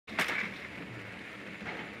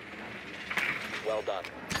Well done.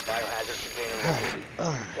 Biohazard container located.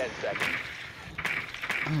 10 seconds.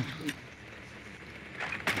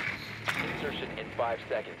 Insertion in 5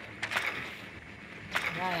 seconds.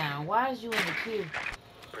 Ryan, why is you in the queue?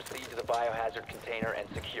 Proceed to the biohazard container and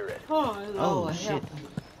secure it. Oh, Lord, shit. help him.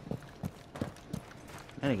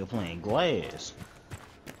 That nigga playing glass.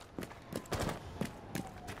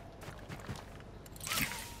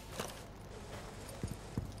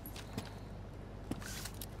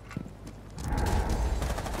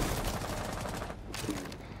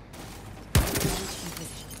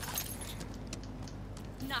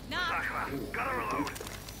 Knock, knock. Gotta reload.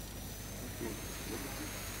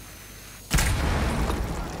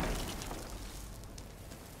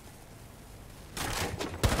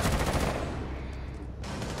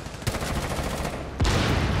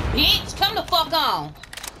 Bitch, come the fuck on.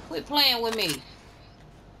 Quit playing with me.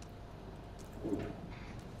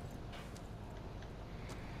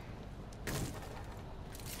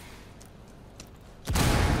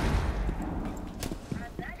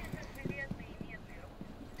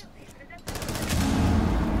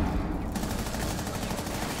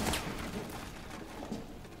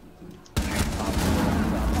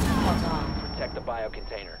 Protect the bio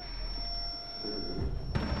container.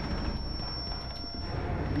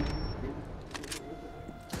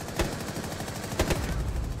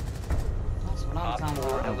 That's what I'm talking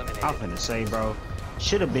about. Eliminated. I'm finna say, bro,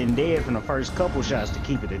 should have been dead from the first couple shots to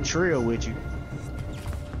keep it a trail with you.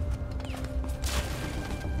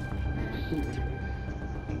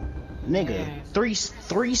 Nigga, three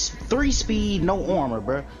speed, no armor,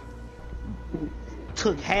 bro.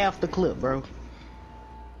 Took half the clip, bro.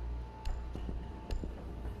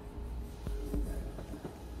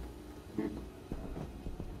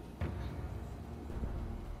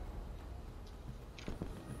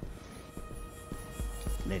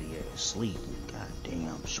 Lady ass sleep.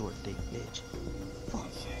 Goddamn short thick bitch. Fuck.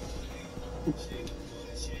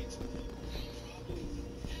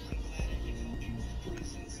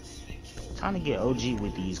 Time to get OG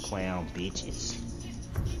with these clown bitches.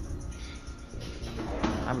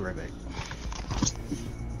 I'll be right back.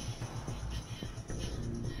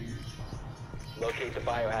 Locate the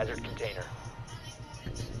biohazard container.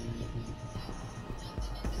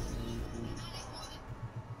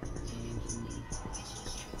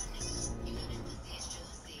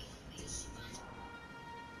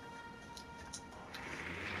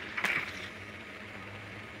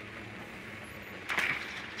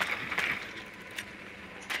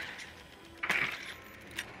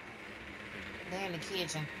 They're in the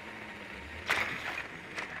kitchen.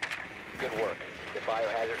 Good work. The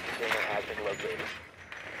biohazard container has been located.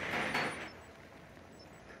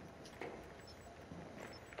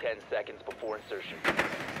 10 seconds before insertion.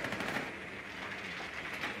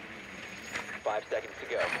 5 seconds to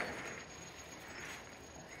go.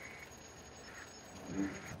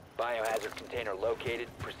 Biohazard container located.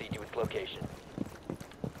 Proceed to its location.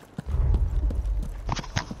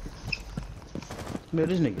 Man,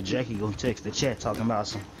 this nigga Jackie gonna text the chat talking about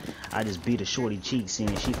some. I just beat a shorty cheek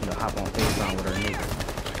saying she finna hop on FaceTime with her nigga.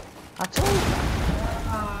 I told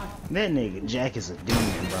you. That nigga Jack is a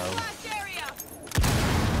demon, bro.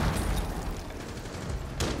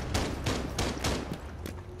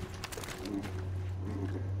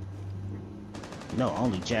 No,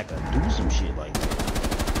 only Jack could do some shit like that.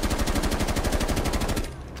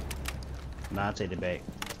 Nah, I take it back.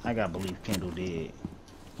 I gotta believe Kendall did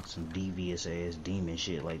some devious ass demon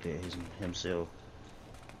shit like that himself.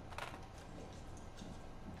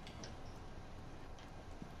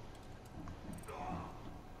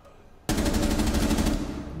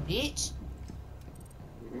 Bitch.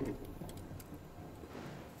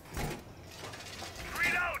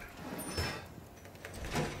 Reload.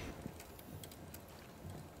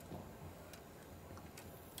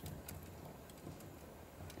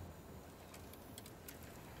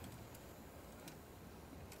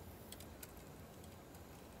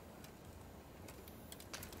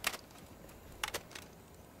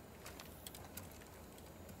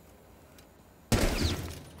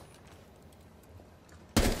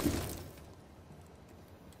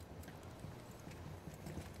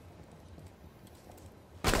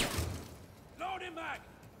 Load him back.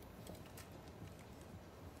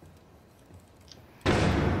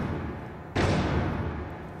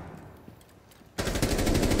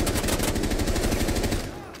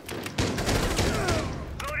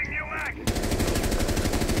 Loading new mag.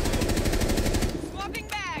 Swapping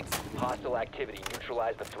bags. Hostile activity.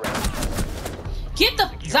 Neutralize the threat. Get the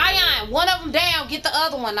Zion. One of them down. Get the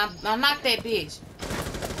other one. I knocked that bitch.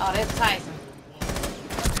 Oh, that's Tyson.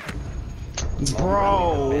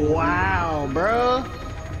 Bro, wow, bro.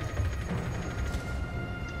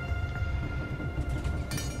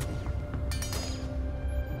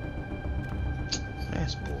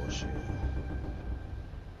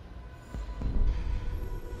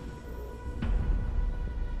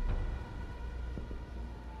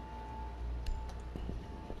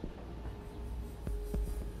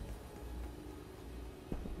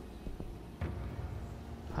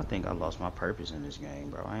 think I lost my purpose in this game,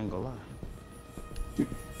 bro. I ain't gonna lie.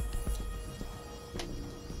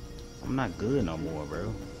 I'm not good no more,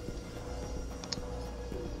 bro.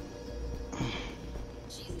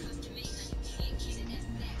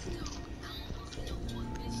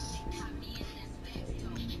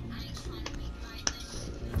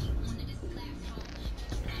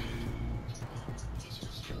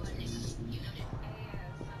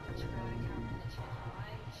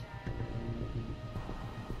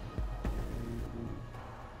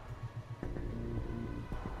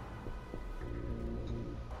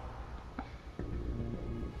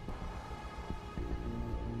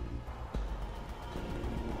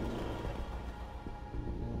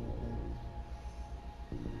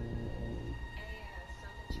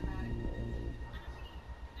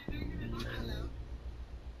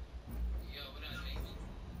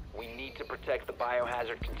 We need to protect the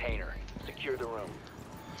biohazard container. Secure the room.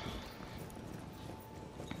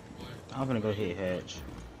 I'm gonna go hit hatch.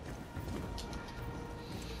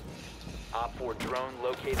 Op 4 drone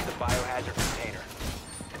located the biohazard container.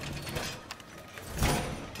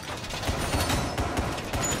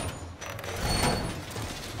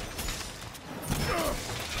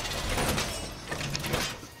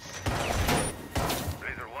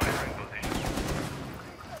 Laser wire in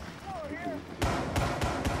position.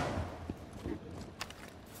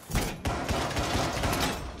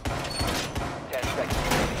 10 seconds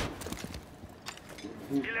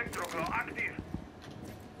remaining. Electroglow active.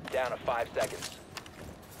 Down to 5 seconds.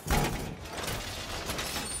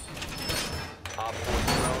 Op 4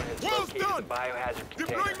 drone has Well located done. the biohazard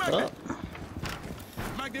Deploying container. magnet.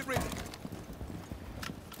 Magnet ready.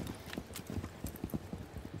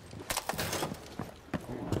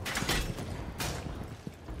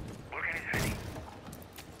 Organizing.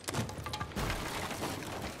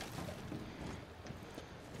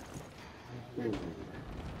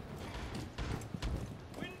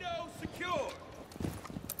 Window secure.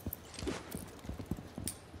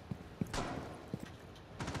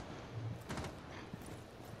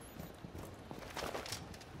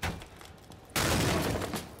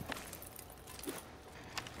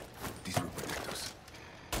 These will protect us.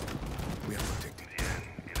 We are protected.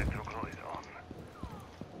 Yeah, electroglow is on.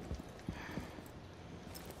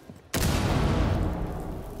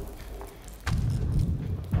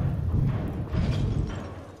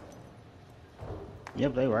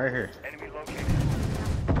 Yep, they right here. Enemy located.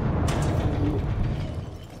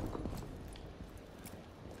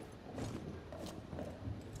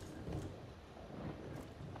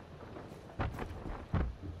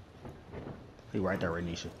 He right there,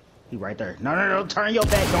 Renisha. He right there. No, no, no, turn your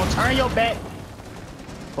back. Don't turn your back.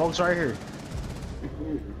 Folks right here.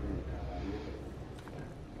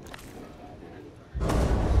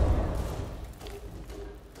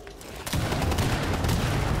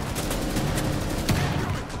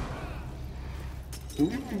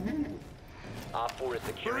 Op 4 is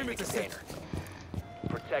securing the Perimeter set. container.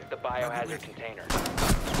 Protect the biohazard container.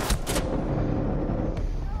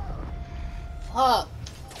 Fuck.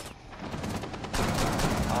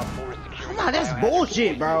 Op 4 is securing Come on, the that's biohazard bullshit,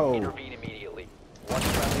 container. bro. Intervene immediately. One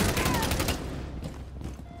friendly.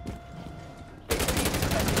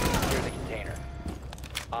 Secure the container.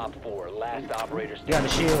 Op 4, last operator You got a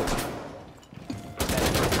shield.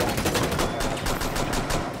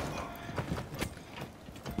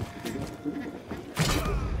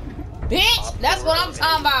 Bitch, that's what I'm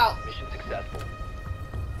talking about. Mission successful.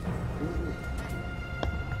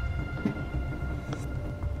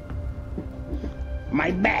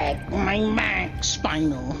 My back,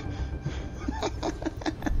 spinal.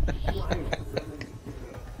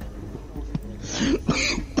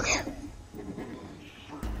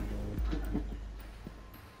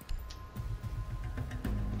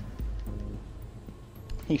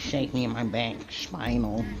 He shake me in my back,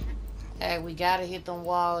 spinal. Hey, we gotta hit them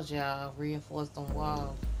walls, y'all. Reinforce them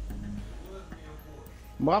walls.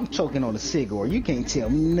 Well, I'm choking on a cigar. You can't tell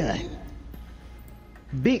me nothing.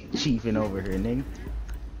 Big chiefin' over here, nigga.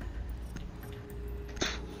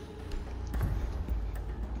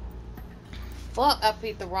 Fuck, I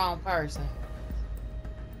picked the wrong person.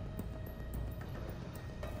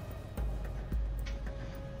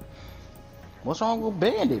 What's wrong with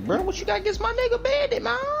Bandit, bro? What you got against my nigga Bandit,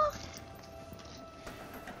 man?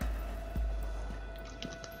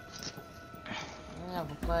 I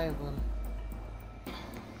never played with him.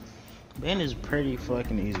 Bandit's pretty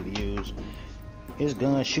fucking easy to use. His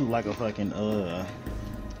gun shoot like a fucking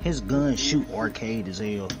his gun shoot arcade as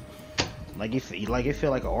hell. Like it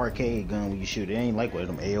feel like an arcade gun when you shoot it. It ain't like one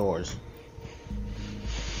of them ARs.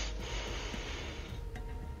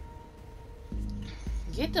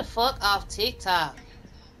 Get the fuck off TikTok.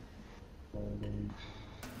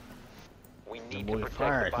 need Boy to protect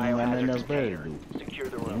fired. the He ain't got nothing biohazard else better to container. do. Secure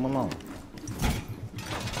the Leave him room. alone.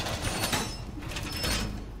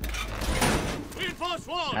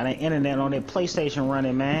 Got an internet on that PlayStation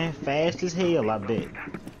running, man. Fast as hell, I bet.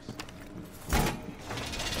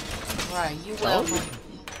 Right, you Told you. welcome.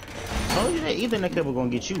 Told you that Ethernet cable gonna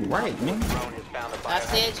get you right, man. Drone has found the I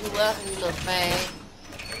biohazard. said you welcome, you little fag.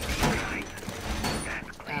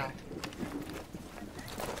 Oh.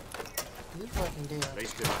 You fucking do it.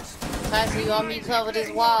 Base device. Clancy, you want me to cover this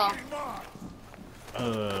wall?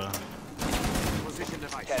 Position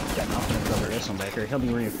device. 10 seconds. I'm gonna cover this one back here. Help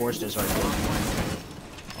me reinforce this right there.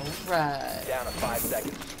 Alright. Down to 5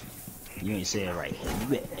 seconds. You ain't say it right.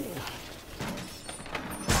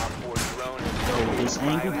 Op 4 drone has So secured this the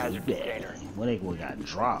angle, biohazard container. what they got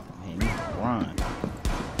dropped, man. You can run.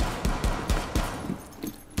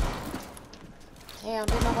 Damn,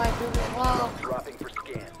 didn't nobody do this wall? Dropping for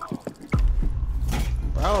scan.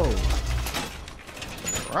 Bro.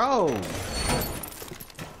 Bro.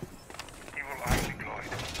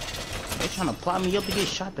 They trying to plot me up to get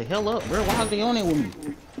shot the hell up, bro. Why are they on it with me?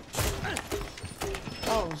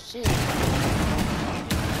 Oh shit. Has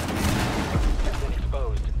been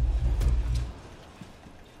exposed.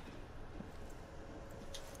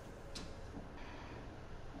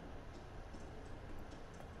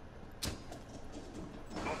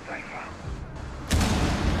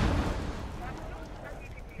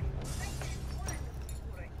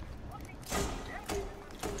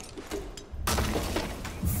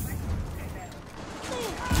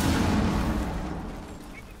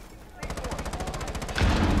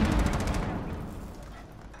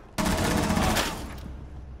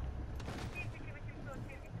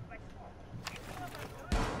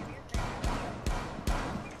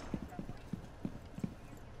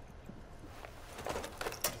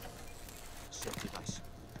 Set device.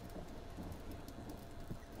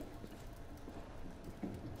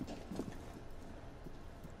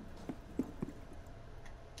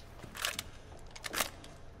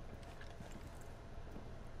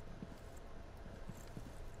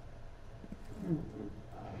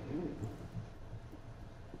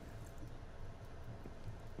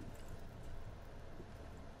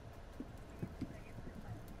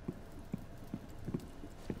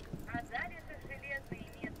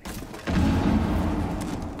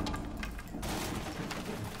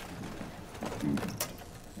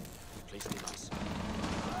 Place device.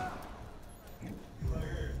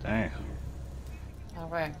 Damn.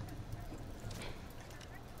 Alright.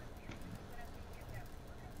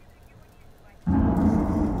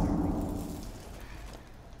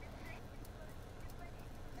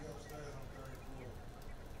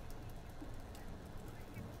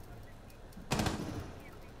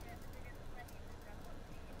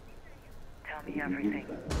 Tell me everything.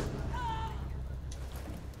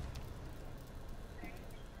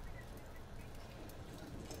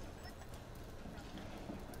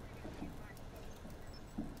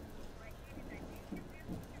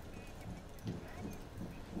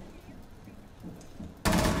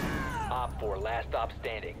 Op 4 last stop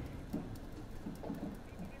standing.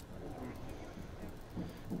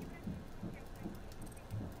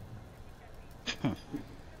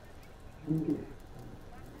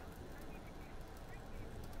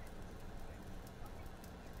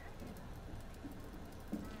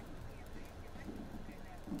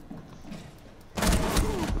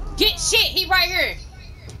 Get shit, he right here.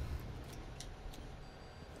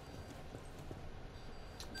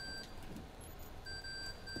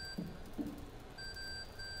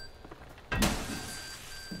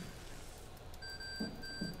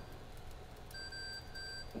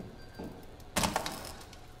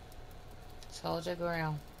 Hold your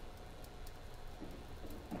ground.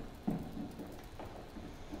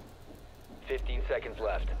 Fifteen seconds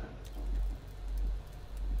left.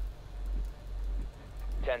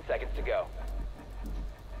 10 seconds to go.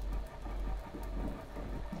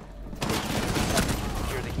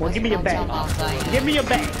 Secure the Well, give me your Don't tell back. my Zion. Give me your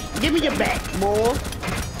back. Give me your back, boy.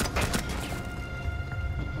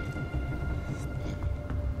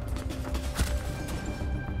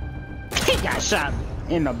 He got shot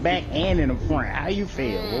in the back and in the front. How you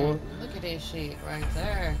feel, boy? Look at this shit right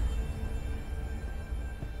there.